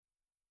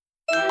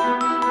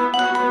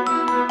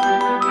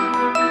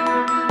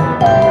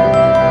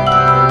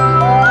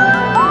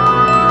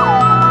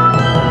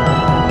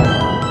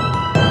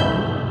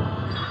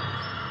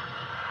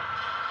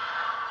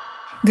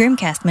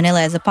Grimcast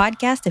Manila is a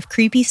podcast of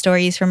creepy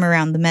stories from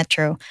around the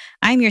metro.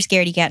 I'm your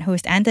scaredy cat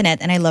host,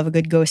 Antoinette, and I love a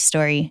good ghost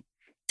story.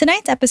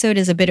 Tonight's episode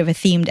is a bit of a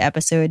themed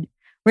episode.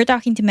 We're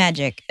talking to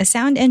Magic, a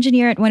sound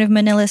engineer at one of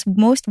Manila's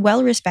most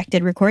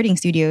well-respected recording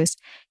studios.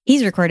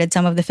 He's recorded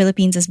some of the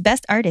Philippines'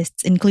 best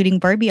artists,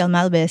 including Barbie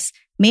Almalbes,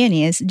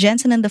 Mayonnaise,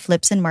 Jensen and the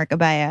Flips, and Mark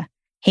Abaya.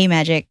 Hey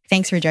Magic,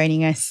 thanks for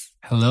joining us.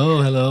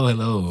 Hello.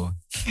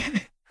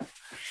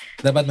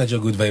 Dapat medyo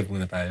good vibe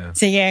muna tayo.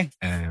 Sige.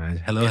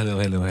 Hello.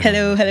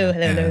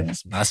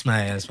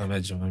 Smiles,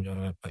 medyo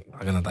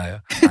maganda tayo.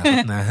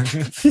 Takot na.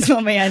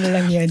 Mamaya na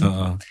lang yun.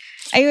 Oo.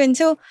 Ayun,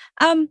 so,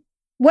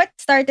 what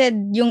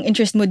started yung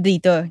interest mo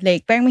dito?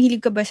 Like, parang mahilig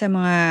ka ba sa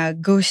mga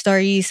ghost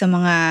stories, sa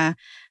mga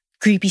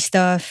creepy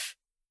stuff?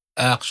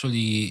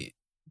 Actually,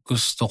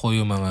 gusto ko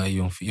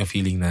yung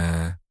feeling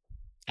na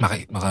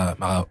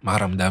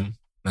makaramdam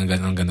ng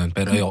ganun.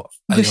 Pero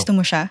Gusto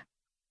mo siya?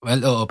 Well,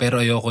 oo,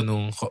 pero ayoko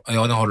ng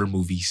horror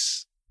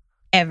movies.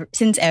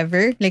 Since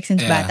ever? Like,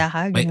 since bata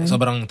ka?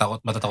 Sobrang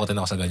matatakotin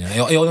ako sa ganyan.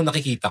 Ayoko nung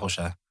nakikita ko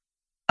siya.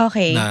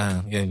 Okay. Na,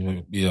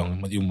 yan,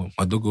 yung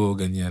madugo,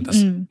 ganyan. Tapos,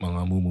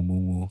 mga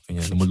mumu,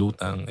 ganyan,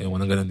 lumulutang. Ayoko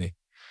nang ganun eh.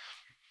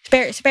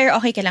 Pero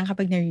okay ka lang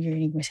kapag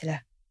naririnig mo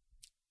sila?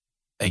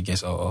 I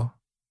guess, oo.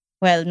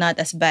 Well,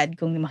 not as bad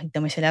kung makita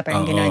mo sila,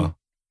 parang ganun.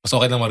 Mas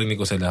okay lang marinig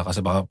ko sila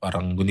kasi baka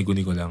parang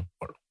guni-guni ko lang.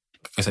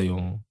 Kasi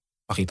yung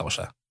makita ko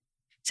siya.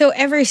 So,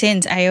 ever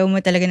since, ayaw mo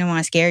talaga ng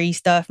mga scary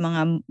stuff,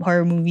 mga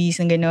horror movies,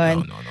 ng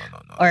gano'n? No.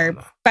 Or,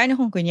 paano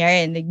kung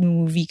kunyari,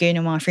 nag-movie kayo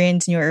ng mga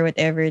friends niyo or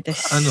whatever,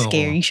 tapos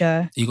scary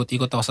siya?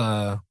 Ikot-ikot ako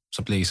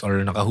sa place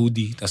or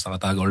naka-hoodie, tapos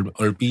nakatago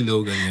or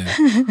pillow, ganyan.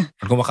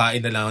 Or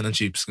kumakain na lang ako ng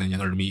chips,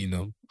 ganyan, or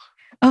umiinom.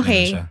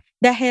 Okay.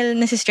 Dahil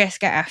nasistress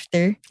ka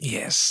after?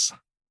 Yes.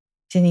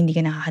 Kasi hindi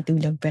ka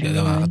nakakatulog. Hindi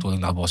nakakatulog,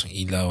 nakabukas yung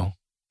ilaw.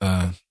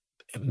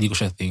 Hindi ko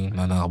siya thing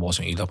na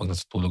nakabukas yung ilaw pag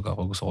natutulog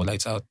ako. Gusto ko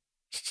lights out.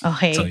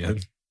 Okay. So, yan.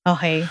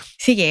 Okay.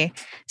 Sige.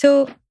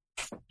 So,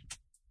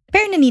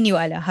 pero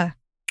naniniwala ka?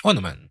 Oo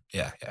naman.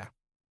 Yeah.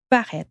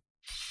 Bakit?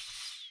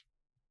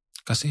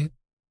 Kasi,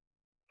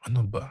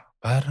 ano ba?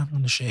 Parang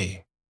siya eh.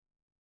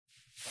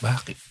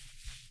 Bakit?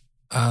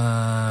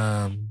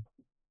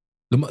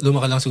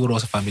 Lumaka lang siguro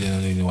ako sa family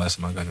na naniniwala sa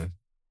mga ganun.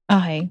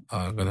 Okay.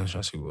 Ganun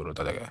siya siguro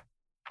talaga.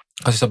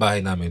 Kasi sa bahay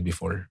namin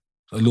before,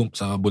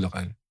 sa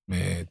Bulacan,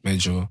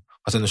 medyo,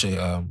 kasi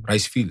siya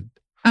rice field.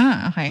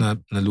 Okay. Na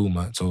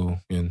luma. So,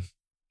 yun.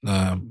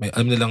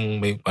 Alam nilang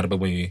may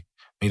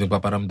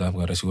nagpaparamdam.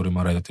 Kaya siguro yung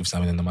mga relatives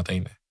namin na namatay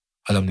na.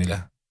 Alam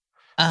nila.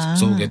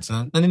 So, gets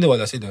na.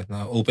 Naniniwala sila.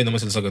 Na open naman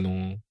sila sa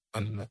ganung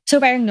na.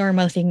 So, parang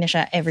normal thing na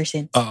siya ever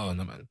since? Oo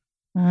naman.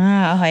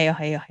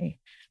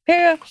 Okay.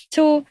 Pero,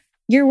 so,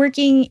 you're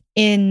working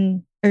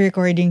in a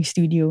recording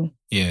studio?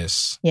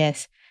 Yes.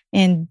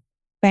 And,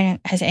 parang,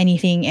 has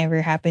anything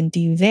ever happened to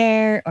you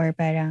there? Or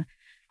parang...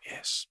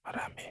 Yes,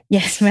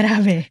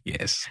 marami.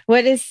 Yes.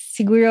 What is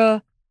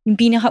siguro yung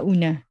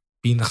pinakauna?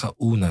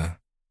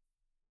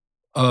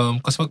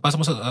 Kasi magpasok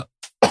mo sa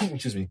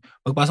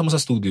magpasok mo sa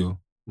studio,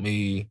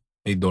 may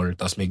door,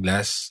 tapos may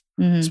glass.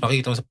 Tapos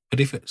makikita mo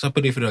sa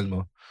peripheral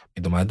mo,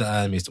 may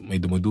dumadaan, may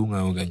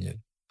dumudungaw,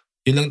 ganyan.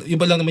 Yun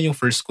pa lang naman yung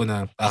first ko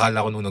na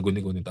akala ko nung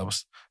naguni-guni.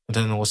 Tapos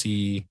natanong ko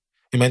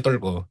yung mentor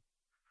ko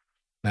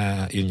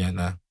na yun yan,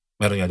 na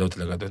meron nga daw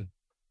talaga dun.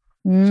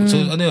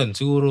 So ano yun,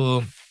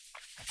 siguro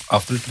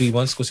after 3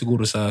 months ko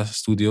siguro sa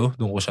studio,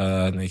 doon ko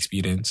siya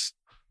na-experience.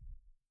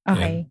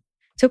 Okay. Yan.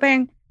 So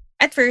parang,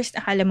 at first,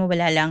 akala mo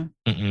wala lang.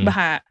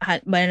 Baka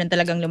na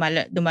talagang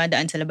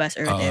dumadaan sa labas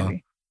or whatever.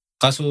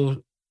 Kaso,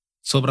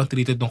 sobrang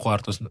treated ng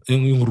kwartos.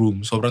 Yung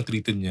room, sobrang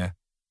treated niya.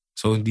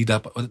 So, hindi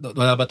dapat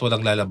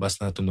walang lalabas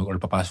na tunog or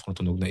papasok na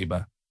tunog na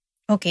iba.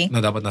 Okay.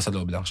 Na dapat nasa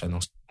loob lang siya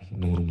nung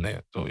room na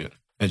yun. So, yun.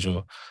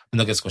 Medyo,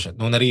 nag-guess ko siya.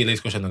 Nung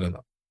na-realize ko siya na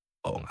gano'n,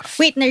 oo nga.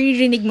 Wait,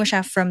 naririnig mo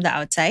siya from the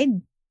outside?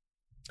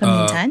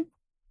 Minsan?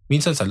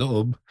 Minsan sa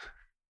loob.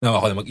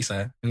 Ako na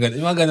mag-isa.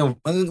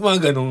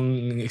 Mga ganong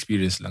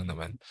experience lang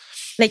naman.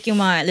 Like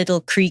yung mga little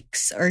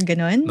creaks or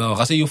ganon? No,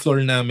 kasi yung floor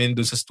namin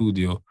doon sa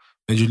studio,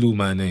 medyo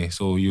luma na eh.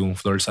 So yung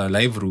floor sa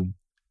live room,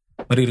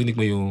 maririnig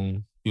mo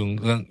yung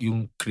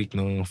creak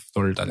ng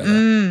floor talaga.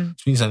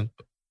 So minsan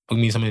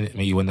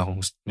may iwan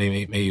akong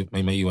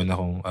may iwan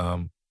akong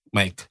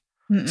mic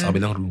sa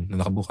kabilang room na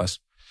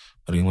nakabukas.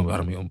 Parang mo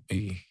parang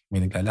may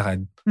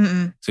naglalakad.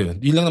 So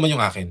yun lang naman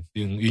yung akin.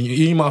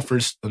 Yung mga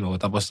first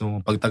tapos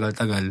nung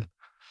pagtagal-tagal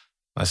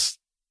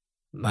mas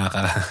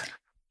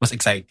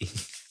exciting.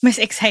 Mas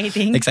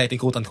exciting?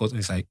 Exciting, quote-unquote,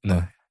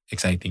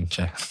 exciting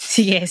siya.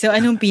 Sige, so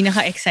anong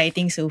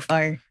pinaka-exciting so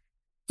far?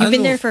 You've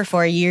been there for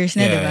 4 years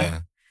na, diba?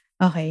 Yeah.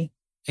 Okay.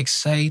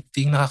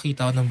 Exciting,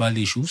 nakakita ako ng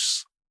ballet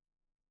shoes.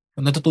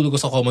 Natutulog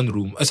ko sa common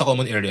room, sa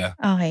common area.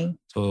 Okay.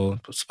 So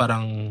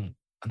parang,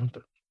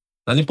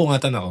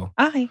 nalimpungatan ako.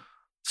 Okay.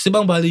 Kasi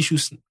bang ballet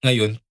shoes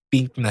ngayon,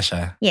 pink na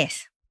siya.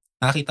 Yes.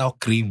 Nakakita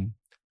ko cream.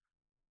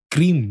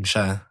 Cream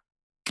siya.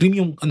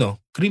 Cream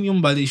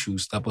yung ballet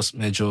shoes, tapos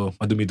medyo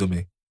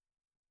madumi-dumi.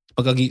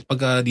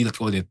 Pagka dilat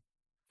ko ulit,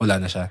 wala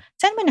na siya.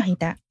 Saan mo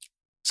nakita?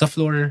 Sa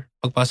floor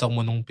pagpasok mo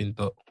nung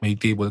pinto, may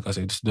table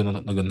kasi, tapos doon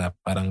nag-nap,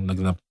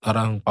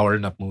 parang power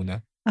nap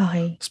muna.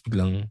 Okay. Tapos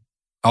biglang,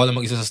 ako lang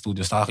mag-isa sa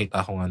studio, tapos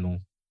nakakita ako nga ng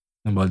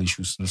body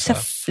shoes. Sa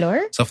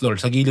floor? Sa floor,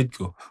 sa gilid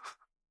ko.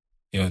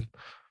 Yun.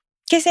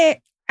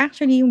 Kasi,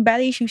 actually, yung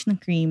ballet shoes ng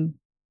Cream,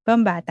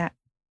 pambata.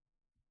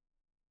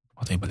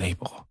 Patay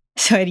balahibo ko.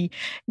 Sorry.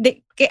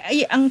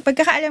 Ang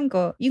pagkakaalam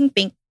ko, yung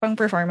pink pang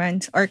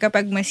performance or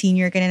kapag mas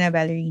senior ka na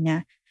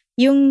ballerina,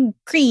 yung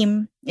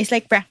Cream is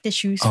like practice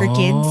shoes for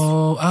kids.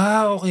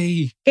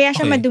 Okay. Kaya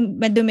siya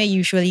madumi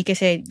usually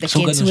kasi the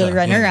kids will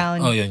run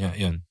around. Oh,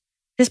 yun.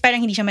 Tapos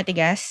parang hindi siya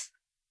matigas.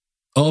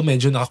 Oo,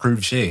 medyo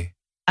naka-curve siya eh.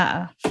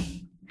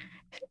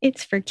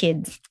 It's for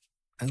kids.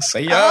 Ang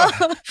saya!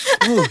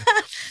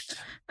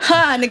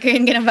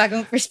 Nagkaroon ka ng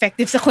bagong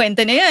perspective sa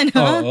kwento na yan.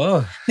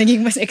 Oo.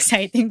 Naging mas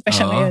exciting pa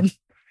siya ngayon.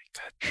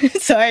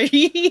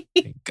 Sorry.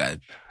 My God.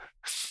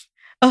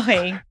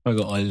 Okay.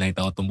 Mag-all night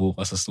ako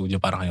tumbukas sa studio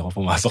para kayo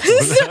ko pumasok.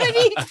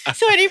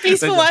 Sorry,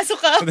 please pumasok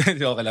ka.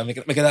 Okay lang.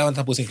 May kailangan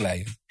tapusin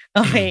client.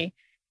 Okay.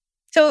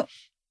 So,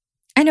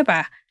 ano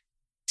pa?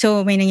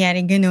 So, may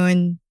nangyaring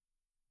ganun.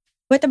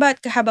 What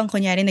about habang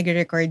kunyari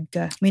nag-record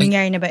ka? May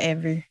nangyari na ba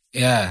ever?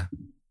 Yeah.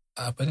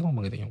 Pwede kong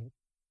magitin yung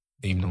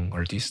name ng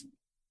artist?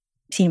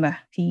 Sino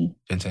ba? Si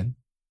Jensen?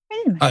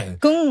 Pwede naman.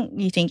 Kung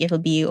you think it'll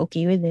be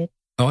okay with it.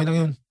 Okay lang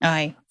yun.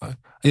 Okay.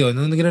 Ayun,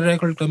 nung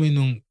nagre-record kami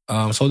nung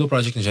solo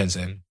project ni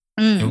Jensen,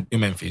 yung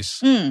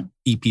Memphis,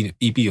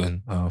 EP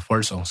yun, 4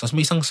 songs. Tapos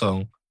may isang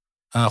song,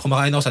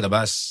 kumakain ako sa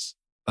labas.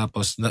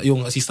 Tapos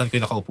yung assistant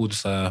ko yung nakaupo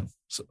sa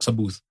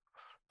booth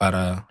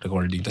para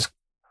recording. Tapos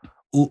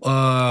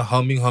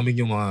humming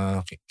yung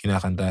mga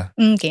kinakanta.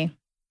 Okay.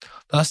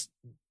 Tapos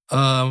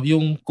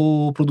yung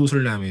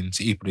co-producer namin,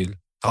 si April,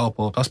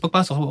 nakaupo. Tapos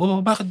pagpasok ko,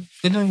 bakit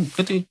ganun yung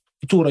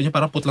itsura niya,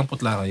 parang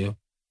putlang-putla kayo.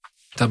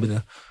 Sabi na,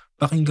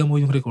 pakinggan mo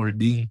yung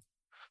recording.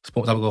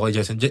 Tapos sabi ko kay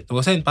Jensen,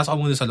 pasok ka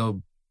muna sa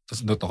loob.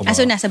 Tapos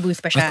so nasa booth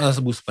pa siya?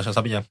 Nasa booth pa siya.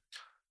 Sabi niya,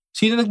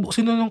 sino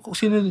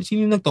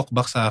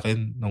nag-talkback sa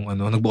akin nung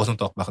nagbukas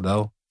ng talkback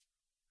daw?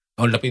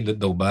 Naulapin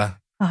daw ba?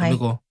 Okay. Sabi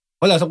ko,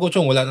 sabi ko,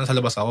 Chong, wala na sa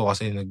labas ako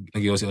kasi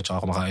nag-yosi ako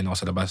tsaka kumakain ako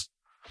sa labas.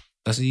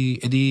 Tapos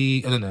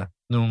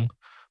nung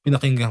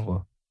pinakinggan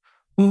ko,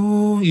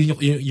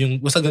 yung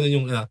basta ganun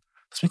yung,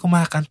 tapos may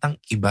kumakantang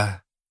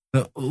iba.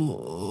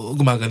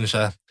 Gumagano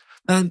siya.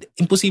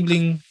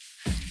 Imposibleng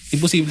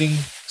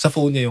sa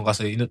phone niya yung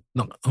kasi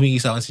humingi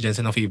sa akin si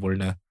Jensen ng favor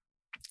na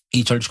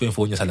i-charge ko yung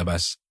phone niya sa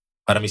labas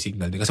para may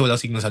signal din. Kasi walang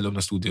signal sa loob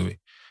ng studio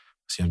eh.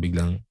 Kasi yung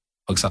biglang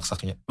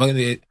pagsaksak niya.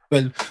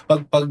 Well,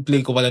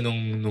 pag-play ko pala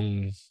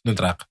nung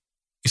track,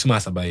 yung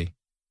sumasabay.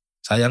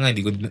 Sayang nga,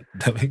 hindi ko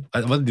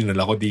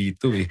dinala ko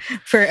dito eh.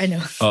 For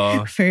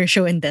for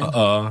show and tell.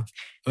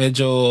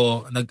 Medyo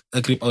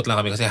nag-creep out lang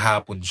kami kasi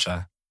hapon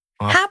siya.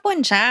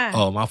 Hapon siya?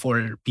 Mga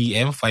 4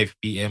 p.m.,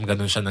 5 p.m.,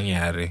 ganun siya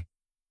nangyari.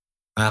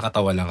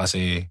 Nakakatawa lang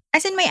kasi...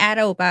 As in may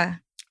araw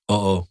pa?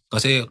 Oo.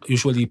 Kasi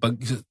usually pag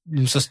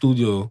sa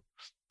studio,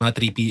 mga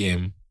 3 p.m.,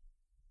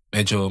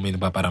 medyo may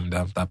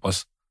napaparamdam.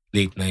 Tapos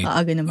late night.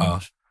 Ganun naman.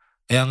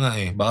 Kaya nga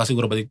baka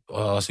siguro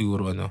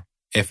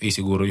FA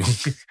siguro yung...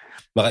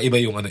 baka iba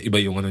yung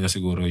niya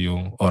siguro,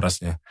 yung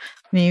oras niya.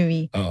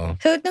 Maybe. Oo.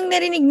 So, nung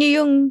narinig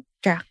niyo yung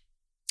track?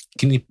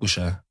 Kinip ko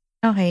siya.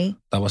 Okay.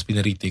 Tapos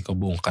pinarite ko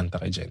buong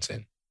kanta kay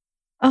Jensen.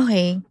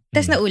 Okay.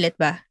 Tapos naulit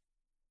ba?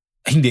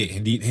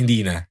 Hindi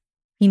na.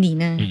 Hindi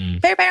na.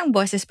 Mm-mm. Pero parang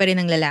boses pa rin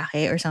ng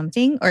lalaki or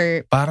something?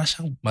 Or para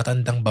siyang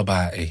matandang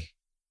babae.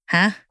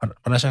 Ha?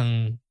 Para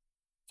siyang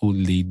old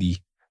lady.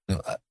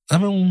 Alam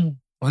mo yung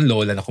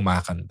lola na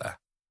kumakanta.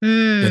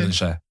 Ganun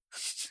siya.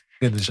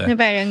 Na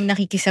parang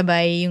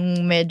nakikisabay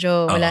yung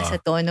medyo wala sa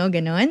tono,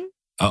 ganun?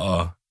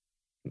 Oo.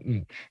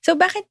 So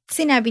bakit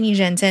sinabi ni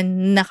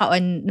Jensen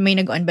may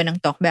nag-on ba ng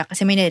talkback?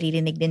 Kasi may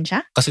naririnig din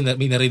siya? Kasi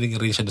may narinig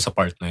rin siya doon sa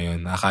part na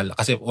yun.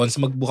 Kasi once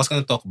magbukas ka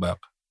ng talkback,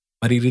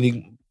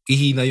 maririnig,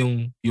 ihina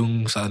yung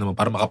sa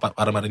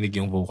para marinig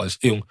yung vocals.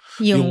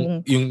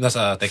 Yung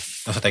nasa tech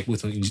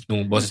booth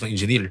ng boses ng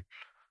engineer.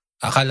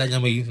 Akala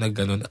niya may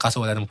nagganon, kaso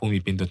wala nang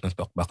pumipindot ng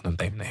talkback noong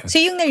time na yun. So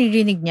yung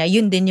naririnig niya,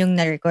 yun din yung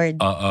na-record?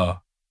 Oo.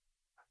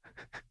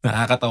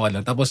 Nakakatawa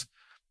lang. Tapos,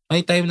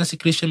 may time na si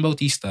Christian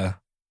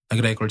Bautista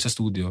nag-record sa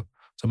studio.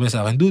 Sabi niya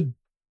sa akin, dude,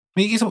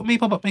 may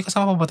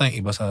kasama pa ba tayong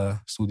iba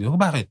sa studio?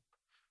 Bakit?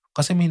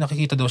 Kasi may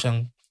nakikita daw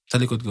siyang sa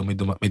likod ko, may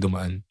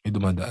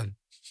dumadaan.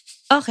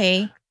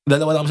 Okay.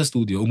 Dalawa lang kami sa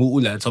studio,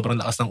 umuulan, sobrang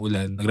lakas ng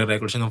ulan.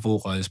 Nagre-record siya ng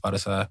vocals para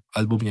sa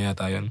album niya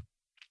yata yun.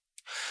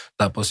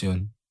 Tapos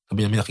yun,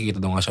 sabi niya, may nakikita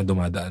daw nga siya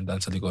dumadaan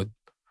sa likod.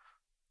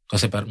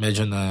 Kasi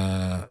medyo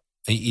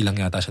ilang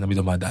yata siya na may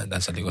dumadaan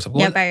sa likod.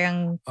 Sabi ko,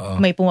 parang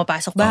may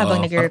pumapasok ba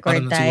habang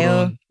nag-record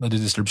tayo? Siguro,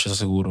 nadidisturb siya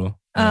siguro.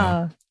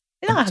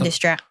 Ilang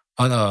ka-distract?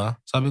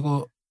 Sabi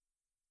ko,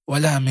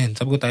 wala men.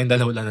 Sabi ko, tayong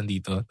dalawa lang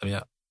nandito. Sabi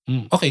niya,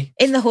 okay.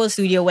 In the whole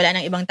studio, wala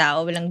nang ibang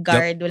tao, walang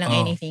guard, walang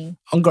anything?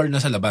 Ang guard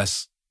na sa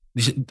labas.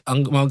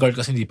 Ang mga guard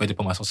kasi hindi pwede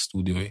pumasok sa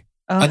studio eh.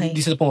 Okay.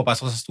 Hindi sila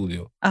pumapasok sa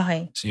studio.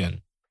 Okay. So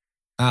yun.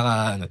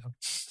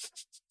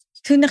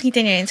 So nakita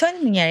niya rin. So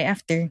ano nangyari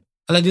after?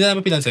 Wala, di na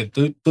namin pinansin.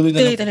 Tuloy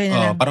na lang.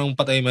 lang. Parang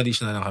patay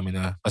ma-audition na lang kami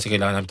na kasi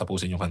kailangan namin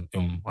tapusin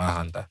yung mga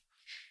kanta.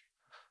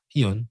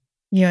 Yun.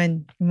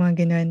 Yung mga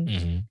ganun.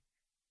 Mm-hmm.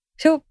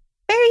 So,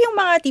 pero yung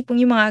mga tipong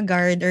yung mga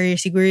guard or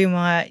siguro yung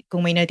mga,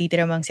 kung may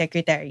natitira mang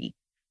secretary,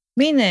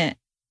 may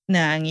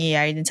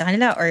nangyayari din sa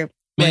kanila or...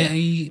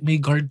 May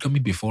guard kami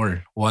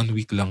before. 1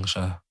 week lang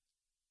siya.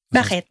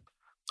 Bakit?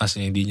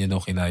 Kasi hindi niya daw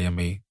kinaya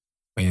may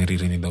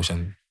naririnig daw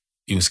siyang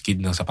yung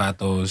skid ng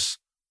sapatos.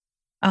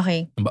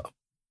 Okay.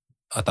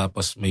 At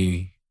tapos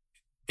may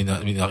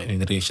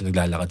naririnig siya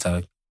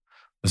naglalakad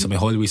sa may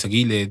hallway sa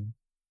gilid.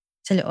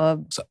 Sa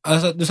loob?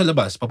 Doon sa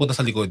labas, papunta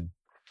sa likod.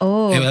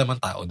 Oh. Wala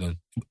man tao doon.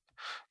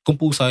 Kung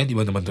pusa, hindi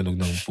ba naman tunog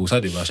ng pusa,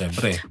 di ba?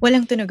 Siyempre.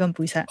 Walang tunog ang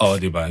pusa.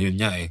 Di ba? Yun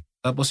nga eh.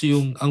 Tapos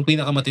ang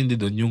pinakamatindi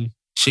doon, yung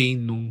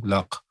chain nung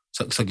lock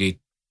sa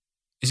gate.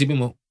 Isipin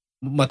mo,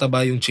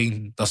 mataba yung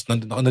chain, tapos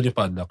nandun yung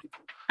padlock.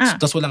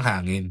 Tapos walang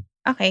hangin.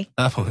 Okay.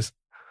 Tapos,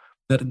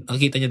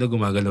 nakita niya daw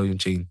gumagalaw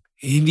yung chain.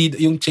 Hindi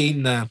yung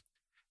chain na,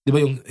 di ba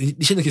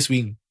hindi siya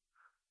nag-swing.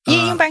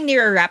 Yung parang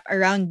nire-wrap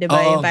around, di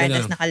ba? Yung parang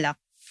tas nakalock.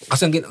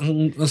 Kasi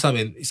ang sa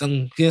amin,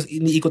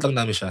 iniikot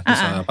lang namin siya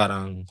sa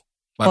parang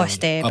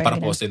poste.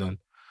 Parang poste nun.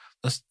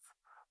 Tapos,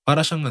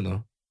 para siyang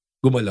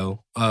gumalaw,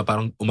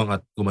 parang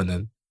umangat,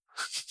 gumanan.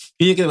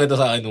 Yun yung kinawento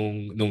sa akin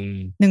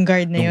nung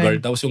guard na yun. Guard.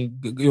 Tapos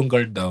yung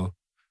guard daw,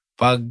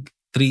 pag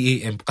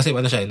 3 a.m., kasi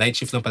night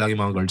shift lang palagi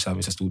mga guard sa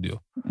amin sa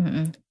studio.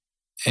 Mm-mm.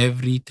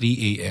 Every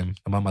 3 a.m.,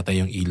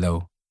 namamatay yung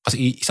ilaw.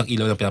 Kasi isang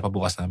ilaw lang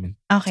pinapabukas namin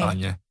sa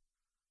kanya.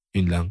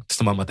 Yun lang.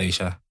 Tapos namamatay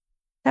siya.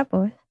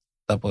 Tapos,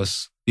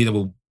 tapos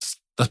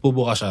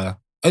bubuka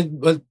siya.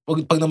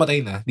 Pag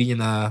namatay na, di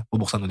niya na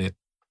bubuksan ulit.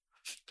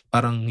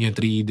 Parang yung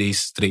 3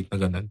 days straight na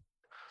ganun.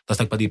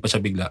 Tapos nagpalipat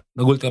siya bigla.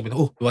 Nagulat kami,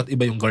 what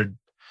iba yung guard?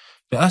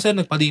 Sir,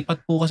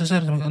 nagpalipat po kasi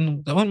sir.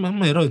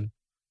 Mayroon.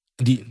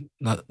 Hindi,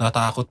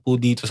 natakot po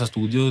dito sa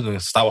studio.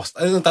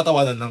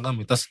 Nagtatawanan lang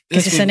kami. Kasi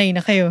sanay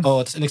na kayo.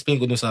 Tapos in-explain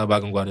ko dun sa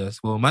bagong guardia.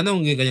 So,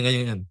 manong,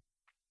 ganyan.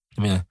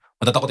 Sabi niya,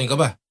 matatakotin ka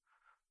ba?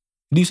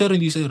 Hindi sir.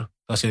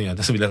 Tapos yun yan.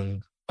 Tapos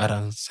bilang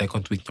parang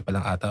second week niya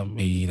palang ata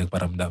may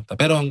nagparamdam.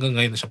 Pero hanggang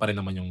ngayon siya pa rin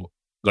naman yung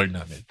guard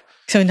namin.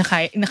 So,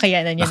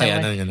 nakayanan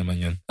niya naman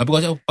yan.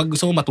 Pag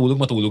gusto mo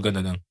matulog ka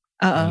na lang.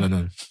 Oo.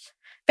 Ganun.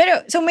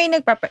 Pero, so may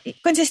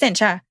consistent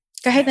siya.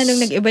 Kahit na nung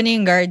nag-iba na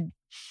yung guard.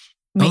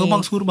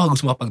 Siguro baka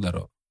gusto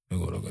mapaglaro.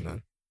 Siguro ganun.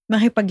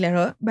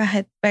 Makipaglaro?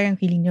 Bakit? Parang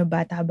feeling niyo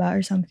bata ba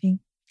or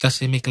something?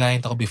 Kasi may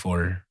client ako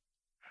before.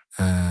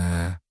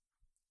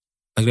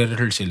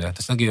 Nagre-rehearse sila.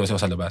 Tapos nag-iwas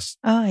sa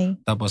labas. Okay.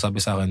 Tapos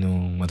sabi sa akin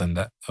nung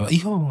matanda,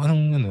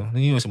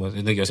 nag-iwas mo?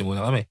 Nag-iwas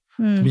muna kami.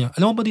 Sabi niya,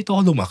 alam mo ba dito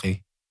ako lumaki?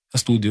 Sa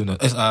studio na,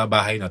 sa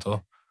bahay na to.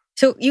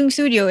 So, yung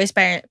studio is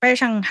parang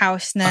siyang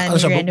house na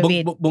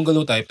ni-renovate?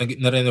 Bungalow type,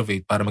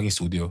 na-renovate para maging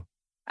studio.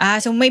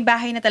 So may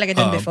bahay na talaga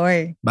doon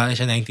before? Bahay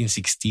siya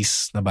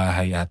 1960s na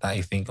bahay yata,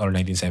 I think, or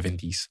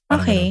 1970s.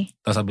 Okay.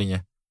 Tapos sabi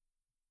niya,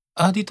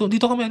 dito ako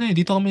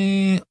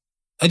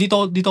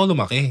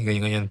lumaki,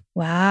 ganyan.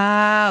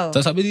 Wow.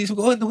 So sabi dito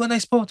ko,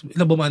 nice po.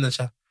 Ilang bumanan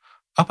siya.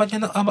 Apat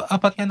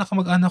niya na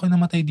kamag-anak ko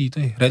namatay dito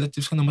eh.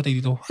 Relatives ko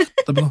namatay dito.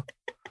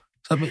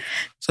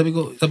 Sabi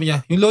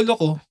niya, yung lolo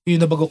ko,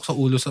 yung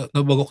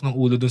nabagok ng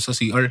ulo dun sa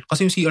CR.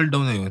 Kasi yung CR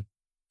daw na yun.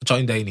 At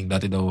saka yung dining,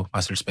 dati daw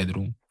master's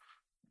bedroom.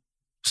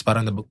 Tapos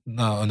parang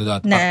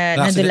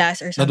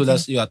nadulas or something.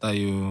 Nadulas yata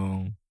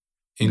yung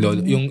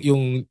lolo,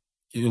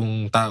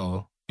 yung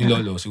tao, yung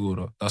lolo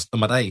siguro. Tapos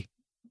namatay.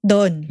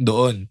 Doon.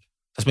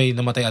 Tapos may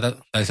namatay ata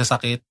dahil sa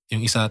sakit,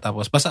 yung isa.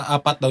 Tapos basta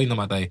 4 daw yung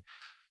namatay.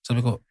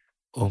 Sabi ko,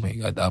 oh my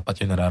God,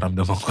 4 yung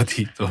nararamdaman ko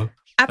dito.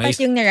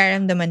 4 yung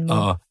nararamdaman mo?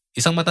 Oo.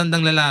 Isang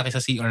matandang lalaki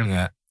sa CR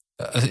nga.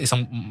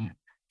 Isang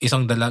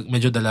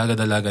medyo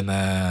dalaga na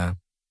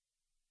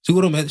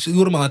siguro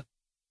mga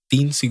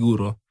teen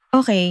siguro.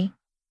 Okay.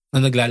 Na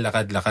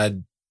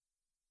naglalakad-lakad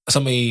sa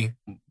may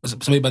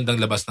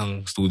bandang labas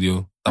ng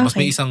studio. Tapos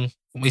may isang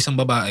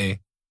babae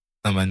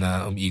naman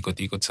na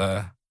umiikot-ikot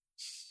sa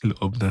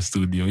loob ng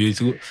studio. Yun,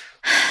 siguro.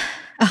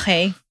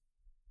 Okay.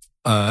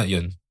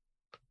 Yun.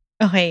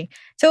 Okay.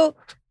 So,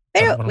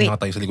 pero parang wait.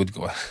 Nakatayo sa likod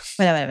ko.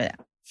 Wala.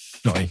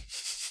 Okay.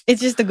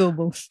 It's just the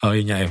go-go.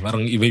 Yun nga eh.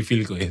 Parang iba yung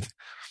feel ko eh.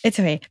 It's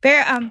okay.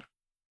 Pero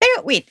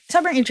wait.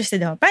 Sobrang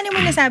interested ako. Paano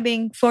mo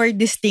nasabing 4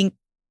 distinct,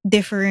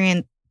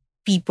 different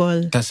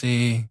people?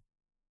 Kasi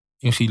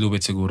yung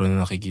silhouette siguro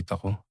na nakikita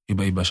ko,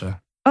 iba-iba siya.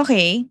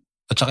 Okay.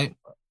 At saka,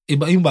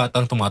 iba yung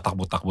batang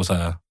tumatakbo-takbo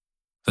sa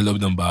loob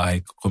ng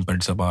bahay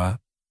compared sa mga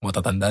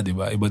matatanda, di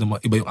ba? Iba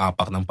yung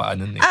apak ng paa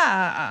nun eh.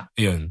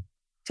 Yun.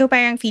 So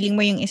parang feeling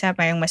mo yung isa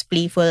parang mas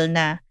playful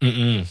na.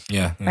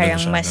 Yeah. Parang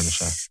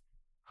mas,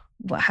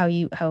 how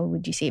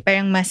would you say?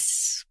 Parang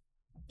mas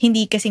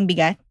hindi kasing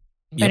bigat.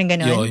 Parang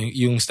gano'n.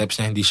 Yung steps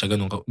niya hindi siya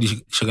ganun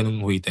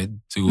weighted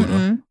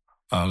siguro.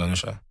 Gano'n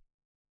siya.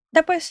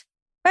 Tapos,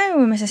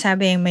 paano mo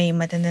masasabi may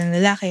matandang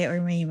lalaki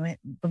or may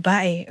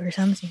babae or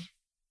something?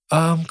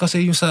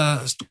 Kasi yung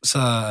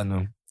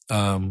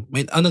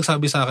may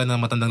nagsabi sa akin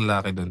na matandang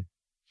lalaki doon.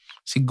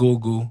 Si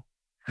Gogo.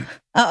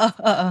 Oo.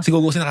 Si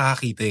Gogo kasi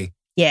nakakakita eh.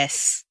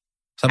 Yes.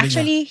 Sabi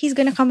Actually, he's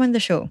gonna come on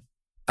the show.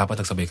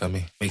 dapat nagsabay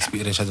kami. May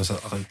experience siya doon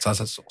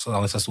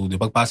sa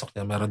studio. Pagpasok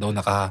niya, meron daw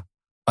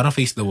parang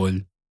face the wall.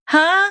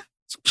 Ha?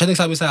 Siya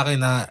nagsabi sa akin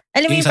na...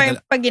 Alam mo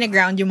yung pag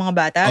gina-ground yung mga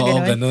bata? Oo,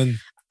 ganun.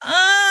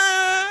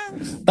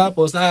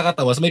 Tapos,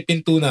 nakakatawa, may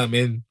pinto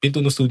namin.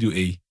 Pinto ng Studio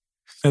A.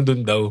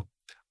 Nandun daw.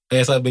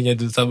 Kaya sabi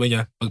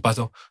niya,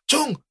 pagpasok,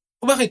 Chong!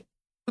 Bakit?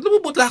 Ba't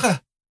namumutla ka?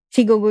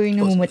 Si Gogo yung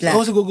namumutla?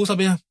 Oo, si Gogo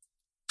sabi niya,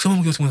 gusto mo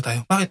mag-iwas muna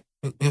tayo? Bakit?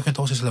 May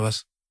kwento ko sa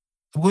labas.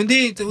 Sabi ko,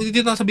 hindi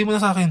na, sabi mo na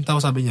sa akin.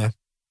 Tapos sabi niya,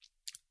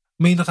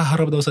 may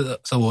nakaharap daw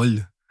sa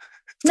wall.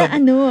 Na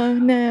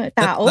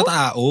tao? Na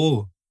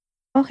tao.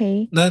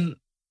 Okay.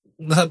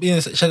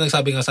 Siya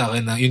nagsabi nga sa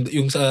akin na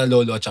yung sa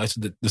lolo at saka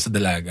sa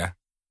dalaga.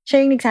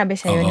 Siya yung nagsabi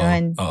sa'yo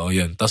noon? Oo,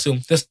 yun. Tapos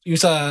yung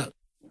sa,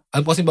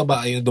 ano po kasi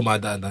babae yung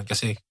dumadaanan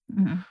kasi,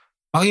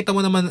 makita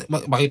mo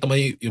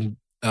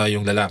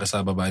yung lalaki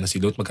sa babae na si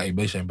Lot,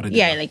 magkaiba, syempre.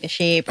 Yeah, like the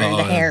shape or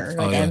the hair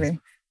or whatever.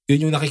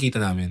 Yun yung nakikita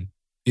namin.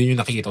 Yun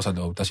yung nakikita ko sa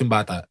loob. Tapos yung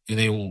bata,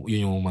 yun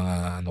yung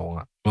mga,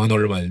 mga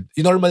normal.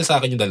 Yung normal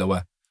sa akin yung dalawa.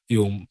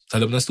 Yung sa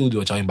loob ng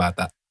studio at saka yung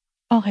bata.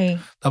 Okay.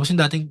 Tapos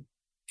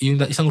yung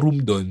isang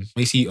room doon,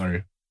 may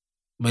CR.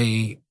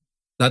 May,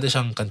 dati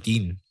siyang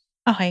canteen.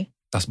 Okay.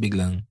 Tapos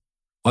biglang,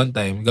 one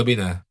time, gabi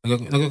na,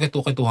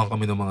 nagkakentuhan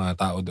kami ng mga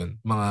tao doon.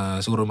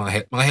 Siguro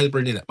mga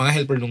helper nila. Mga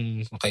helper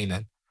nung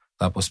kainan.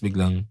 Tapos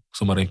biglang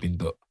sumara yung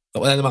pinto.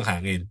 Wala namang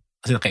hangin.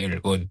 Kasi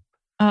naka-aircon.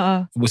 Oo.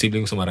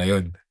 Imposible yung sumara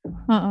yun.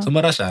 Oo.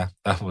 Sumara siya.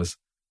 Tapos,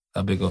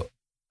 sabi ko,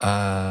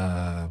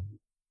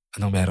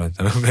 anong meron?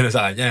 Anong meron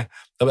sa kanya?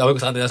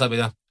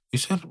 Sabi niya,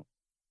 sir,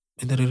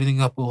 may naririnig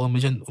nga po kami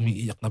dyan,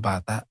 umiiyak na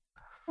bata.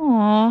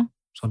 Aww.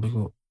 Sabi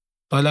ko,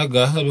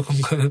 talaga? Sabi ko,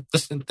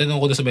 tapos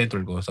tinanong ko na sa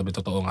mentor ko, sabi,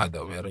 totoo nga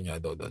daw, meron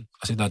nga daw doon.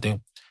 Kasi dati,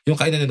 yung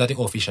kainan na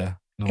dating office siya,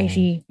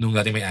 nung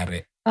dating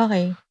may-ari.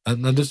 Okay.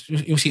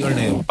 Yung CR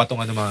na yun,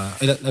 patungan ng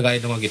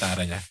lagayin ng mga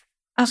gitara niya.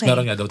 Okay.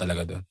 Meron nga daw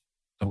talaga doon.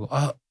 Sabi ko,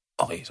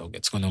 okay, so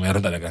gets ko na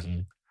meron talaga.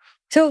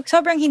 So,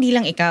 sobrang hindi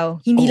lang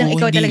ikaw. Hindi lang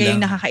ikaw talaga yung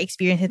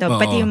nakaka-experience nito.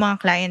 Pati yung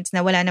mga clients na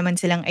wala naman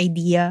silang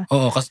idea.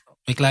 Oo, kasi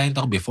may client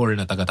ako before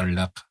na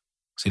taga-Tarlac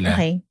sila.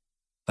 Okay.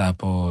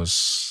 Tapos,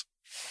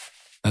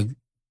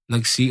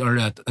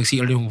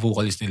 nag-CR yung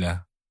vocalist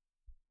nila.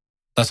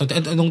 Tapos,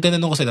 nung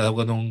tinanong ko sila,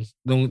 nung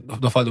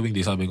the following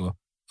day, sabi ko,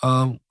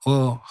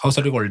 how's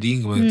the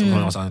recording?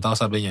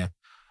 Tapos sabi niya,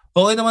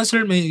 okay naman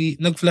sir, may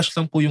nag-flash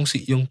lang po yung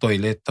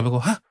toilet. Sabi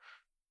ko, ha?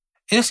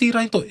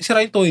 Sira yung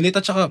toilet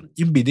at saka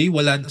yung bidet,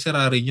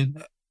 sira rin yun.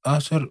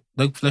 Sir,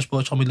 nag-flash po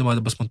at saka may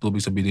lumalabas pang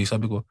tubig sa bidet.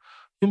 Sabi ko,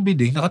 yung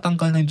bidet,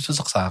 nakatanggal na yun sa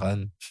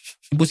saksakan.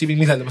 Imposible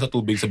may lalabas sa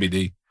tubig sa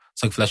bidet.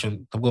 Sag-flash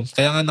yung,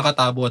 kaya nga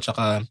nakatabo at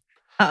saka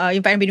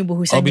yung parang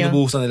binubuhusan nyo.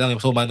 Binubuhusan na lang.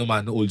 So,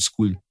 mano-mano, old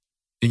school.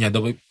 Yun yan,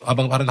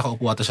 habang parang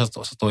nakaupo ata siya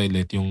sa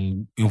toilet,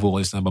 yung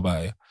vocalist na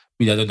babae,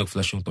 bigla daw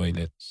nag-flush yung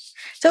toilet.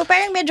 So,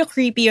 parang medyo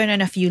creepy yun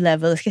on a few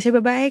levels. Kasi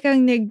babae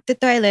kang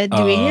nag-toilet,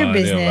 doing your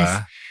business.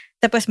 Diba?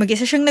 Tapos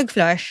mag-isa siyang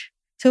nag-flush.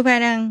 So,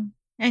 parang,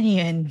 ano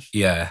yun?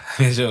 Yeah.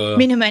 Medyo...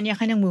 Minamanya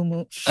ka ng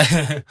mumu.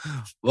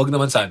 Wag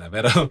naman sana.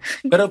 Pero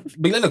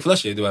bigla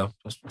nag-flush di ba?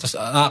 Tapos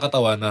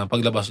nakakatawa na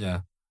paglabas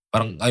niya,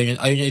 parang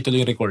ayaw niya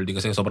ituloy yung recording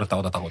kasi sobrang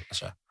takot na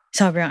siya.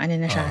 Sobrang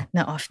na siya,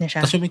 na-off na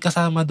siya. Tapos may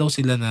kasama daw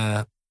sila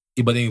na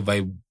iba na yung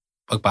vibe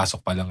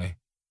pagpasok pa lang eh.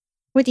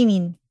 What do you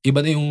mean?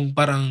 Iba na yung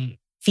parang...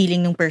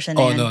 Feeling ng person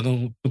na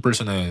yun? nung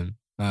person na yun.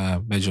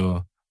 Na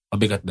medyo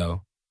mabigat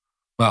daw.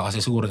 Baka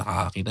kasi siguro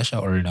nakakakita siya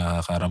or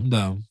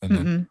nakakaramdam.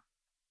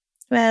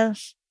 Well,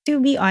 to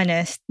be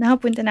honest,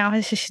 nakapunta na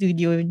ako sa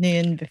studio na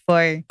yun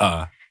before.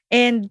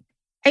 And,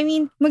 I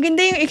mean,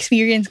 maganda yung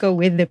experience ko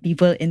with the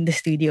people in the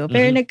studio.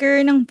 Pero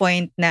nagkaroon ng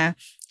point na,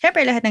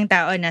 syempre lahat ng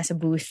tao nasa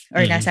booth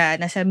or nasa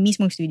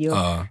mismong studio.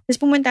 Tapos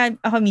pumunta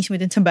ako mismo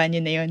dun sa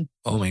banyo na yun.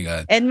 Oh my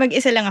God. And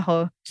mag-isa lang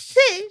ako.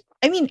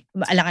 I mean,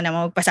 maala ka naman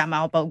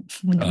magpasama ako pag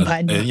munang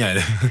banyo. Ayun yan.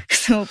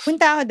 So,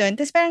 punta ako dun.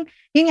 Tapos parang,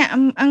 yun nga,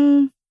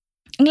 ang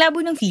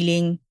labo ng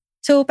feeling.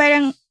 So,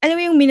 parang, alam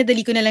mo yung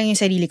minadali ko na lang yung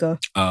sarili ko.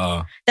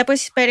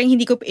 Tapos, parang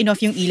hindi ko in-off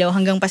yung ilaw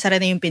hanggang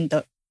pasara na yung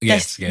pinto.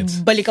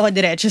 Gets. Balik ako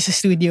diretso sa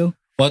studio.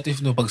 What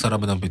if no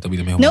pagsara mo ng pinto, may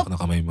humawak na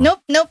kamay mo?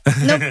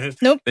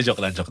 Nope. Joke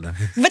lang.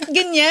 Ba't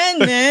ganyan,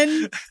 man?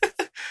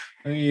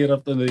 Ang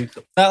hirap tuloy.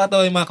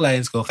 Nakakatawa yung mga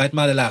clients ko, kahit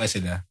mga lalaki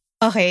sila.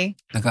 Okay.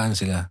 Nagkaan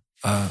sila.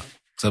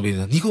 Sabi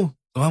nila, Nico,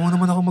 tawa mo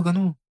naman ako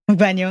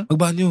Magbanyo?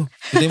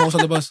 Hintay mo ako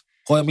sa labas.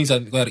 Kaya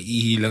minsan,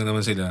 ihilang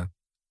naman sila.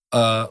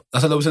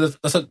 Nasa loob sila,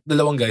 nasa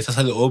dalawang guys,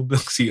 nasa loob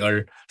ng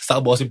CR,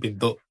 sa nakabukas yung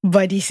pinto.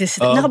 Body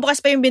system.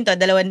 Nakabukas pa yung pinto,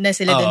 dalawa na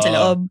sila doon sa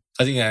loob.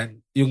 Kasi nga,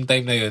 yung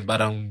time na yun,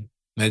 parang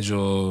medyo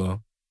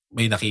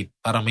may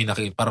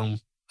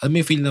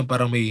feel na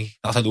parang may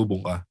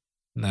nakasalubong ka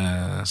na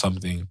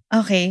something.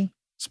 Okay.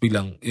 So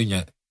biglang, yun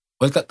nga.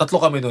 Well, tatlo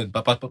kami noon.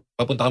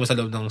 Papunta kami sa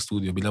loob ng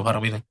studio. Biglang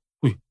parang may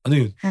ano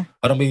yun?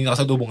 Parang may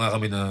nakasalubong nga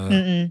kami na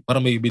parang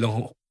may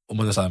bilang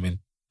umano sa amin.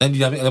 Na hindi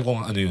namin alam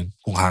kung ano yun.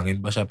 Kung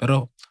hangin ba siya.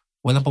 Pero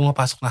walang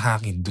pumapasok na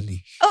hangin dun eh.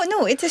 Oh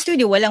no, it's a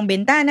studio. Walang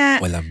bintana.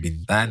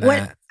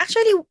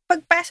 Actually,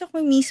 pagpasok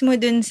mo mismo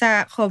dun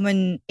sa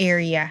common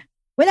area,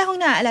 wala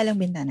akong naaalala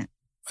bintana.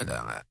 Wala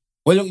nga.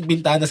 Walang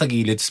bintana sa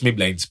gilid, may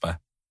blinds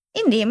pa.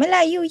 Hindi,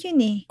 malayo yun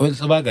eh. Well,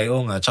 sa bagay,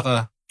 oo nga.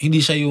 Tsaka,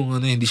 hindi siya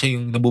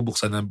yung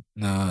nabubuksan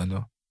na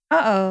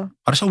Oo.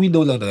 Para siyang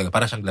window lang talaga.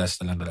 Para siyang glass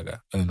na lang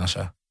talaga. Ganun na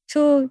siya.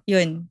 So,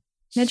 yun.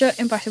 Medyo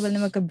impossible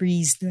na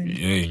magka-breeze dun.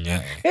 Yun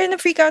nga eh. Pero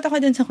na-freak out ako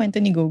dun sa kwento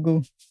ni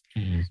Gogo.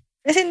 Mm-hmm.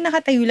 Kasi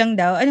nakatayo lang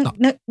daw.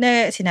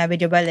 Sinabi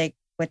niya ba like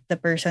what the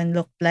person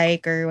looked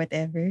like or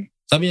whatever?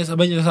 Sabi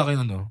niya sa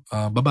akin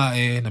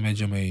babae na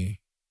medyo may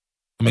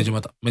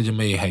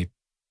height.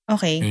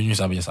 Okay. Yun yung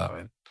sabi niya sa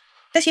akin.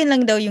 Tapos yun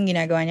lang daw yung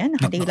ginagawa niya?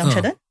 Nakatayo lang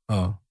siya doon?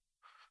 Oo.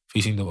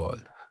 Facing the wall.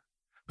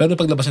 Pero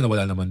paglabas niya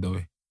wala naman daw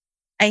eh.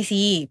 I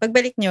see.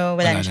 Pagbalik niyo,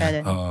 wala na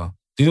siya doon. Oo.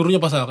 Tinuro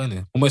niya pa sa akin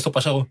eh. Pumesto pa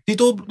siya ako.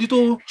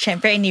 Dito.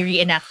 Siyempre,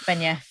 ini-reenact pa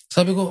niya.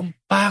 Sabi ko,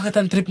 bakit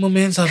ang trip mo,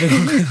 men? Sabi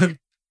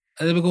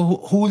ko,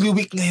 Holy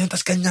Week ngayon,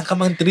 tas kanya ka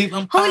mang trip.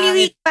 Holy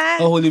Week pa?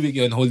 Oh, Holy Week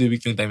yun. Holy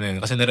Week yung time na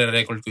yun. Kasi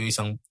nare-record ko yung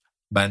isang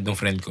bandong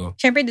friend ko.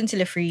 Siyempre, dun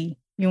sila free.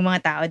 Yung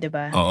mga tao,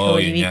 diba? Oo,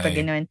 Holy Week pa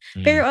ganun.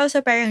 Pero also,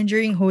 parang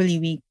during Holy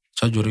Week.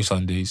 So, during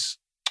Sundays.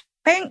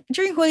 Parang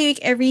during Holy Week,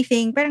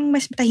 everything, parang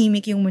mas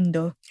tahimik yung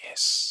mundo.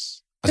 Yes.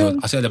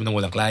 Kasi alam nang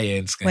walang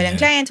clients. Ganyan. Walang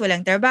clients,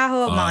 walang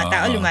trabaho, mga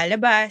tao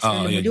lumalabas,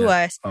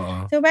 lumuluwas.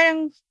 So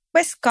parang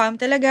mas calm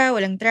talaga,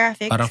 walang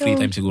traffic. Parang free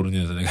time siguro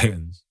nila talaga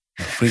yun.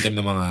 Free time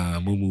ng mga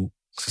mumu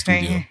sa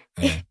studio.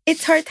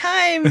 It's our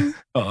time!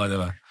 Oo,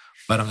 diba?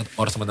 Parang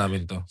oras naman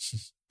namin to.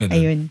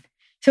 Ayun.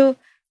 So,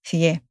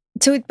 sige.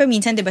 So,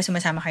 paminsan, diba,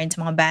 sumasama ka rin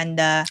sa mga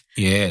banda?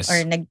 Yes. Or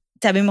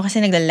sabi mo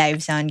kasi nagla-live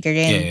sound ka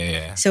rin.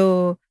 Yeah.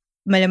 So,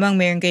 malamang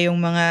meron kayong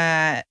mga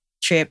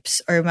trips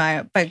or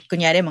pag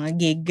kunyari mga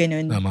gig,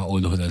 ganun. Mga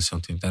old hotels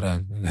yung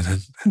tintaran.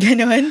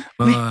 Ganun?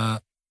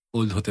 Mga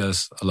old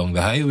hotels along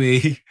the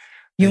highway.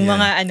 Yung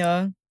mga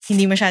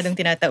hindi masyadong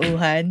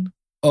tinatauhan.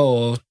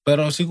 Oo,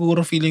 pero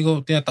siguro feeling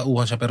ko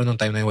tinatauhan siya pero nung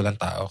time na yun walang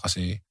tao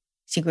kasi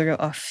siguro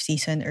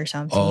off-season or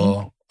something.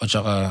 Oo, at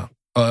saka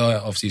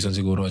off-season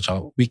siguro at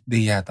saka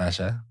weekday yata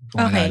siya.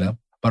 Kung malala.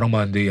 Parang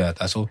Monday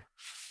yata. So,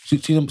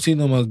 sino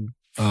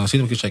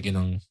mag-check-in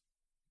ng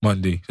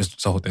Monday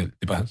sa hotel,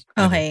 di ba?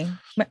 Okay.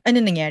 Ano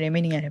nangyari?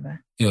 May nangyari ba?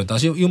 Yun.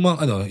 Tapos yung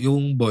mga,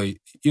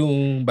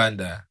 yung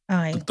banda,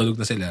 tulog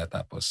na sila,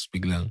 tapos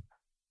biglang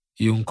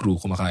yung crew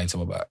kumakain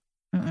sa baba.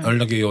 Or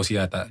nag-yosi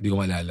yata, di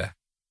ko maalala.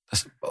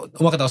 Tapos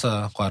umakit ako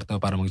sa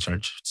kwarto para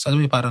mag-charge. Tapos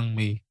parang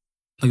may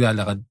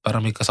naglalakad,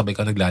 parang may kasabay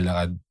ka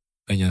naglalakad,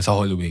 ganyan, sa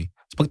hallway.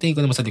 Tapos pagtingin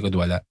ko naman sa likod,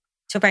 wala.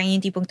 So parang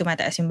yung tipong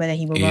tumataas yung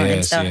balahibo mo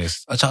and stuff?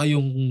 Yes. At saka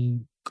yung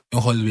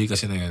hallway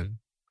kasi na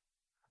yun,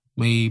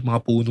 may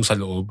mga puno sa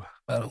loob.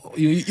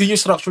 Yun yung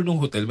structure ng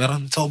hotel.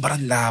 Meron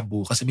sobrang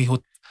labo kasi may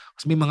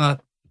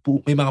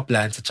mga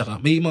plants at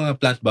saka may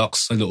mga plant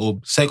box sa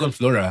loob. Second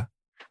floor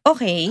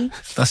Okay.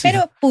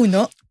 Pero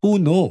puno?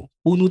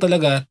 Puno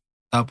talaga.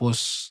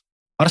 Tapos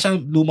para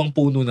siyang lumang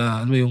puno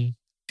na yung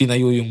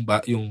tinayo yung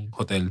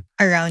hotel.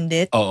 Around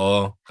it?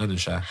 Oo. Ganun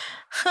siya.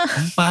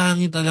 Ang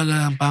pangit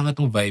talaga. Ang pangit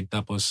ng vibe.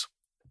 Tapos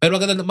pero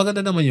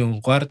maganda naman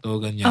yung kwarto.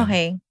 Ganyan.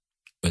 Okay.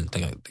 Well,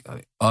 teka.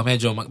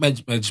 Medyo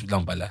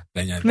lang pala.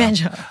 Ganyan.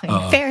 Medyo.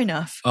 Okay. Fair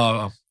enough.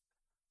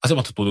 Kasi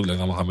matutulog lang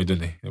naman kami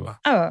dun di ba?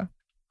 Oo.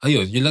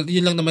 Ayun,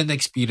 yun lang naman na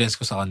experience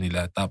ko sa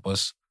kanila.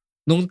 Tapos,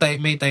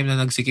 may time na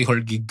nag-Siki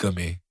Hall gig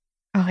kami.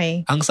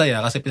 Okay. Ang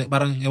saya kasi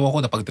parang, ewan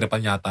ko,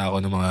 napagtripan yata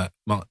ako ng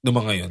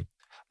mga yun.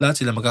 Lahat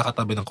sila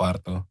magkakatabi ng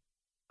kwarto.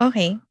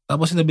 Okay.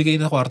 Tapos, nabigay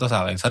na kwarto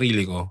sa akin,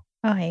 sarili ko.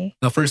 Okay.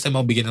 Na first time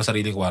ako bigyan ng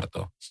sariling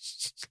kwarto.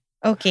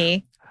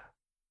 Okay.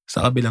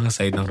 Sa kabilang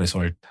side ng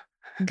resort.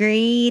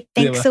 Great.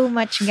 Thanks so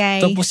much,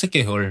 guys. Tapos si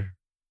Kehor.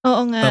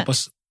 Oo nga.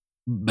 Tapos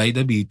by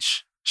the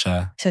beach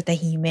siya. So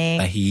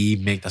tahimik.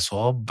 Tapos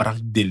sobrang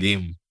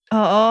dilim.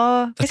 Oo.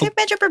 Kasi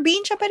medyo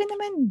probinsya pa rin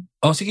naman.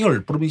 Si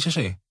Kehor. Probinsya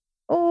siya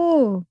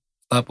Oo.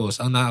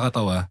 Tapos ang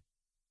nakakatawa,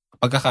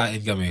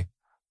 pagkakain kami,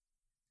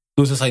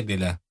 doon sa side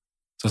nila.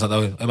 So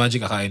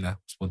imagine kakain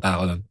na. Punta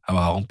ako doon.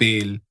 Hawak akong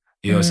pail.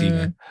 Yosi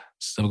nga.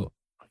 Sabi ko,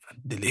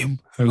 dilim.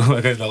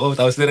 Gumaganda ako.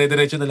 Tapos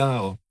dire-diretso na lang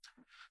ako.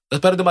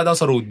 Pero dumadaan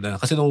sa road na.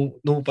 Kasi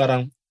nung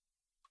parang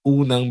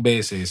unang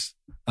beses,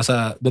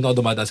 doon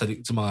ako dumadaan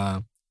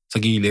sa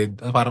gilid.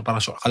 Parang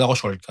akala ko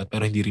shortcut,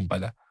 pero hindi rin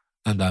pala.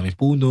 Ang daming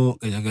puno,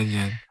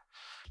 ganyan-ganyan.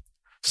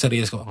 Sa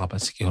realize ko,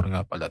 secure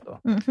nga pala to.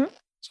 Mm-hmm.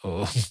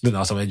 So,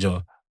 doon ako sa medyo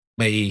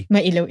may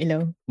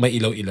ilaw-ilaw. May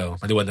ilaw-ilaw.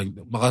 Maliwanag.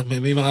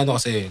 May mga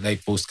kasi,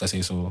 light post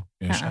kasi. So,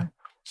 yun siya.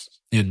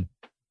 Yun.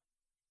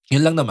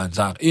 Yun lang naman.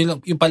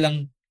 Yun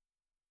palang.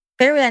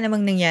 Pero wala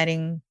namang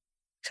nangyaring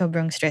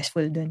sobrang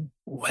stressful dun.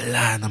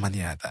 Wala naman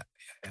yata.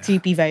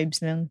 Creepy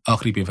vibes lang.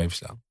 Creepy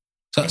vibes lang.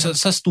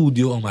 Sa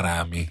studio ang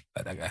marami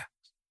talaga.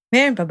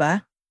 Meron pa ba?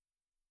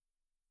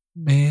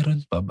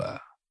 Meron pa ba?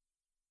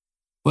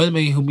 Well,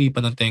 may humipa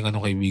ng tenga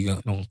nung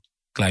kaibigan, nung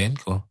client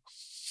ko.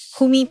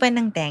 Humipa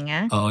ng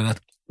tenga? Oo.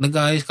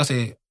 Nag-aayos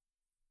kasi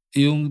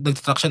yung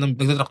nagtatrack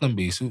ng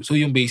bass. So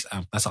yung bass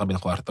amp nasa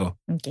kabilang kwarto.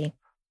 Okay.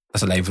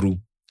 Nasa live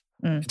room.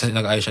 Kasi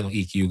nag-aayos siya ng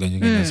EQ,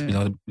 ganyan.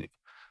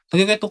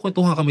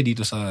 Nagkakwentuhan kami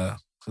dito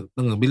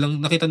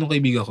bilang nakita nung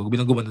kaibigan ko,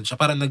 bilang gumanon siya,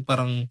 parang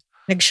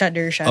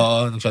nag-shudder siya.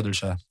 Oo, nag-shudder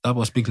siya.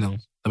 Tapos biglang,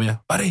 sabi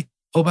niya, pare,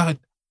 bakit?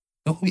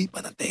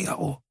 Humipa ng tenga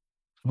ko.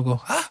 Sabi ko,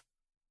 ha?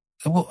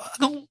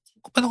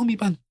 Paano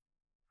humipan?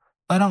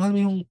 Parang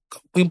yung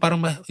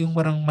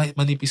parang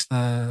manipis na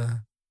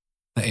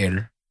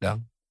air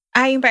lang.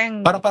 Yung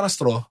parang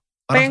straw.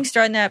 Parang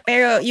straw na,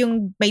 pero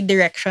yung may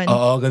direction.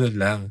 Oo, ganun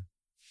lang.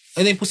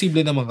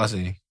 Imposible naman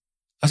kasi.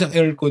 Kasi ang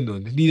aircon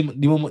nun, hindi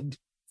mo...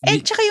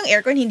 tsaka yung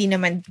aircon, hindi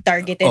naman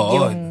targeted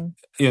yung...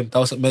 Yun,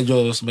 tapos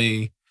medyo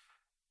may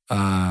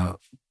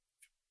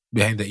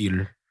behind the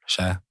ear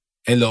siya.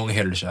 Long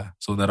hair siya.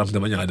 So,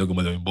 naramdaman niya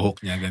gumalaw yung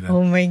buhok niya. Ganun.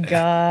 Oh my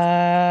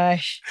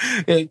gosh.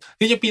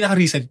 Yun yung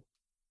pinaka-recent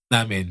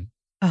namin.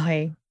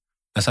 Okay.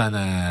 Na sana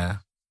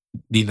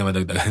di na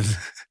madagdagan.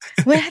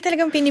 Wala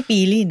talagang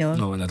pinipili, no?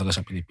 No, wala talaga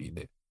siyang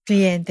pinipili.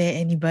 Kliyente,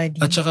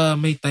 anybody. At saka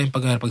may time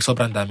pag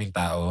sobrang daming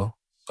tao,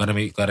 kaya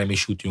may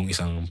shoot yung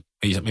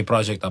may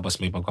project tapos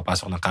may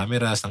pagpapasok ng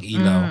cameras, ng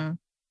ilaw.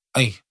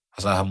 Ay,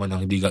 asahan mo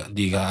nang di ka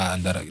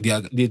aandar.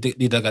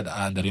 Di agad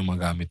aandar yung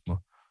mga gamit mo.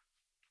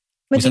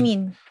 What do you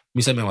mean?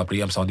 Minsan may mga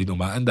preamps ako hindi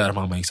umaandar,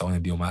 mga mics ako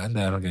hindi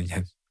umaandar,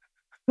 ganyan.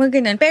 Mga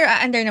ganun. Pero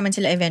aandar naman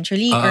sila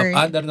eventually?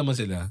 Aandar naman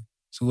sila.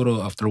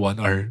 Siguro after 1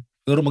 hour.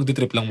 Siguro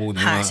magdi-trip lang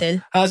muna.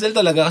 Hassle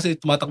talaga kasi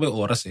tumatakbo yung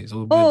oras eh.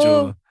 So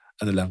medyo,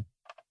 lang.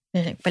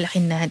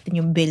 Palakin natin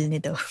yung bill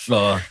nito.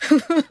 Oo.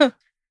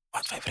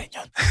 1.5 rin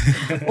yun.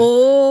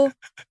 Oo.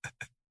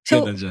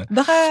 So,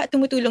 baka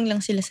tumutulong lang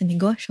sila sa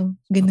negosyo.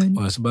 Ganun.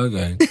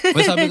 Sabagay.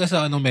 Well, sabi ka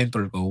sa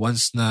mentor ko,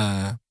 once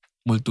na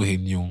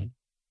multuhin yung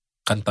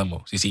kanta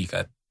mo,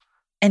 sisikat.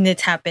 And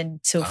it's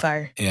happened so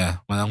far.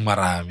 Yeah.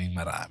 Maraming.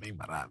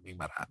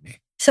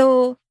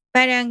 So,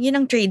 parang yun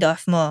ang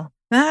trade-off mo.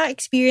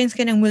 Maka-experience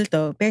ka ng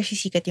multo, pero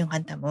sisikat yung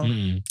kanta mo.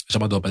 Sa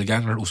mga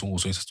doppelganger,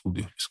 usong-uso yun sa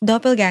studio.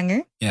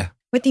 Doppelganger? Yeah.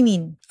 What do you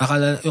mean?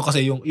 Akala,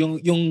 kasi yung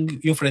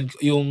friend,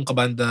 yung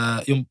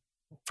kabanda, yung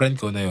friend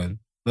ko na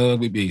yun, na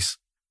nagbe-bass,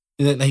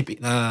 yung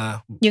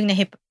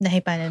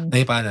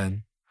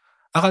nahipanan.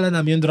 Akala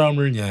namin yung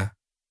drummer niya,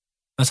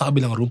 nasa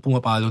kabilang room,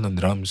 pumapalo ng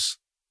drums.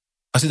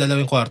 Kasi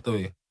dalawang kwarto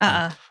eh.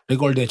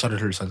 Recording at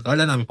rehearsal.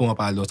 Akala namin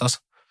pumapalo.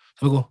 Tapos,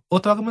 sabi ko,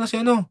 tawagan mo na si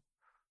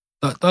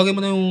tawagin mo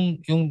na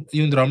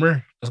yung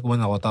drummer. Tapos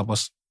kumana ako.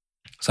 Tapos,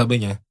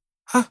 sabi niya,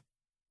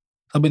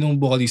 sabi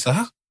nung vocalista,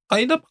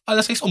 kaya na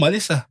alas 6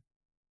 umalis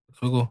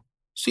Sabi ko,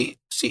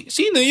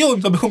 sino yun?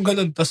 Sabi ko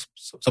ganun. Tapos,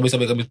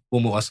 sabay-sabay kami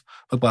pumukas.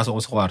 Pagpasok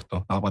ko sa kwarto,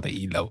 nakapatay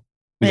ilaw.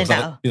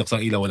 Binuksan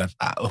ang ilaw, walang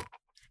tao.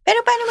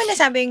 Pero paano mo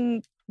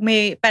nasabing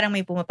parang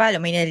may pumapalo?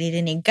 May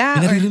naririnig ka?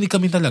 May naririnig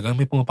kami talaga.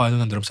 May pumapalo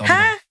ng drums.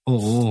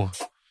 Oo.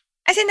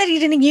 As in,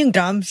 naririnig niyo yung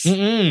drums?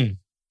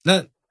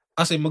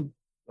 Kasi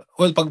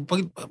pag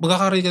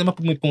magkakarinig ka naman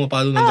pag may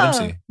pumapalo ng drums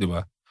di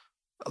ba?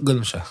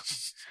 Ganun siya.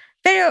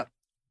 Pero,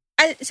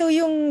 so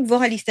yung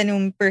vocalista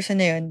ng person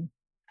na yun,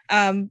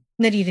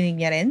 naririnig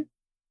niya rin?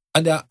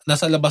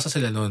 Nasa labas na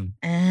sila nun.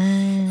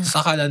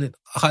 Sa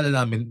akala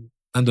namin,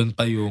 nandun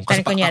pa yung...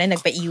 Parang kunyari,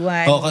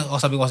 nagpaiwan.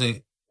 Sabi ko kasi,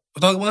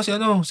 tawag mo na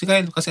si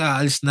Kyle kasi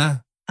aalis na.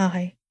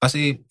 Okay.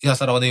 Kasi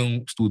isasara ko na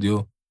yung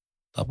studio.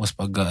 Tapos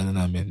pag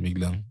namin,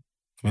 biglang,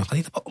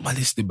 kanina pa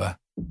umalis, di ba?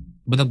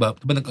 Diba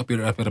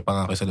nag-appear pa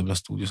nga kayo sa loob ng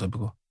studio? Sabi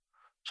ko,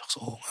 shucks,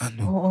 oo nga,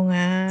 no? Oo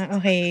nga.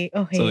 Okay.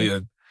 So,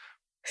 yun.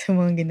 So,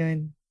 mga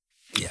ganun.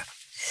 Yeah.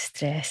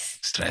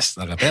 Stress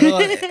talaga.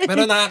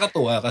 Pero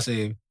nakakatuwa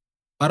kasi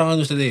parang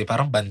sila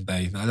parang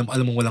bantay.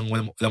 Alam mo walang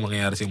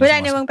mangyayari sa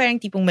wala namang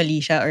parang tipong mali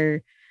siya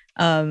or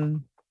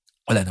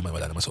wala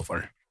naman so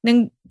far.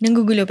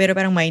 Nanggugulo pero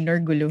parang minor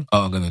gulo.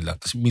 Oo, ganun lang.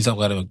 Tapos minsan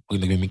pag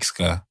nag-mix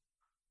ka,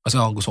 kasi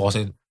ako gusto ko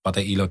kasi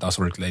patay ilaw tapos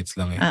work lights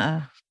lang eh.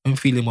 Yung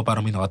feeling mo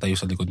parang may nakatayo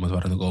sa likod mo,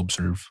 parang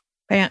nag-observe.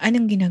 Parang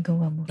anong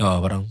ginagawa mo? Oo,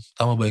 parang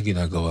tama ba yung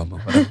ginagawa mo?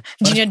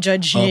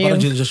 Gina-judge niya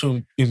parang gina-judge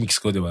yung mix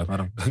ko, di ba?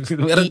 Parang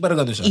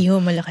gano'n siya. Iho,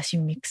 malakas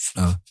yung mix.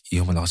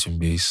 Iho, malakas yung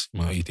bass.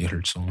 Mga 80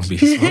 hertz yung bass.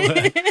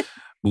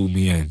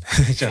 Boomy yan.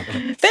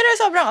 Pero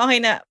sobrang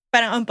okay na,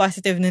 parang ang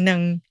positive na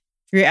ng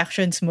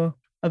reactions mo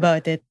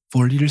about it.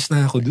 4 years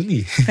na ako dun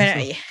eh.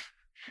 Pero,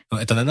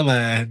 ito na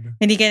naman.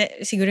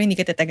 Siguro hindi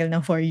ka tatagal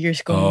ng 4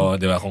 years ko. Oo,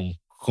 di ba? Kung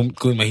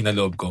mahina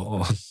loob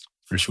ko,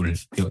 for sure.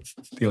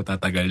 Di ko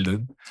tatagal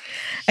dun.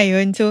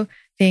 Ayun, so,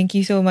 thank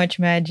you so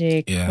much,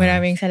 Magic. Yeah.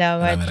 Maraming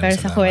salamat para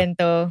sa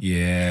kwento.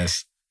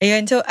 Yes.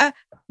 Ayun, so,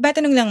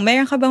 batanong lang,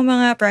 mayroon ka bang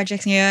mga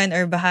projects ngayon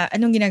or baka,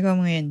 anong ginagawa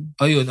mo ngayon?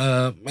 Ayun,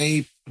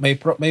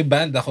 may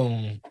band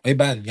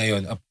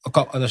ngayon.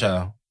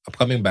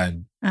 Upcoming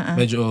band.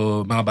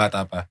 Medyo mga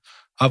bata pa.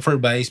 Up for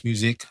Vice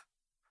Music.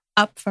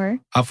 Up for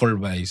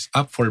Vice.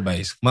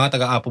 Mga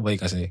taga-Apobay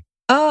kasi.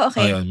 Oh,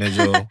 okay. Ayun,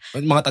 medyo,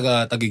 mga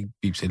taga-Tagig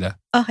Peep sila.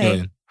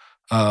 Okay. Ayun.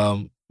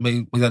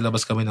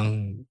 Maglalabas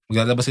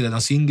sila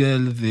ng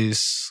single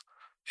this,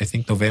 I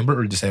think, November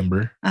or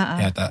December.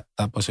 Yata.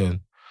 Tapos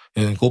yun,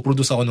 ako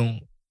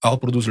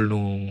producer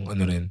nung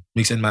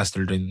mix and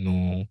master rin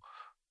nung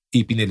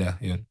EP nila.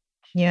 Yun.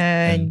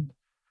 Yan.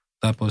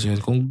 Tapos yun,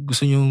 kung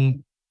gusto nyo,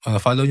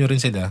 follow nyo rin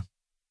sila.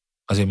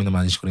 Kasi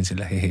minamanage ko rin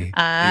sila.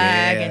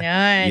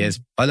 Ganon.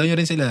 Yes, follow nyo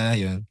rin sila.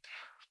 Yun.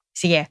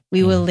 Sige,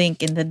 we will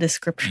link in the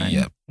description.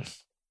 Yep.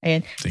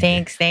 Ayun.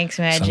 Thanks,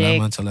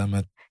 Magic.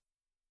 Salamat.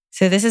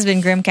 So this has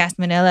been Grimcast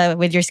Manila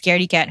with your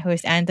scaredy cat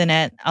host,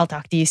 Antoinette. I'll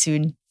talk to you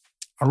soon.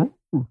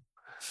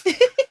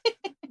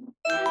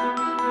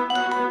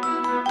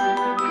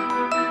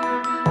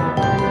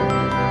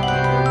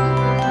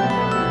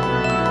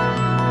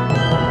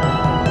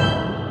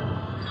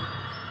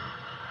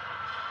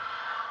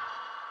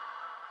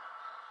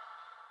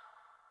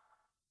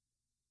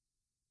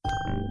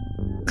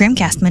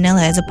 Grimcast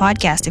Manila is a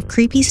podcast of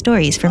creepy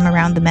stories from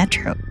around the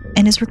metro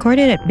and is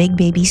recorded at Big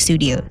Baby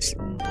Studios.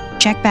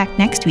 Check back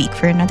next week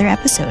for another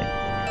episode.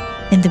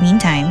 In the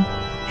meantime,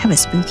 have a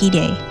spooky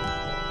day.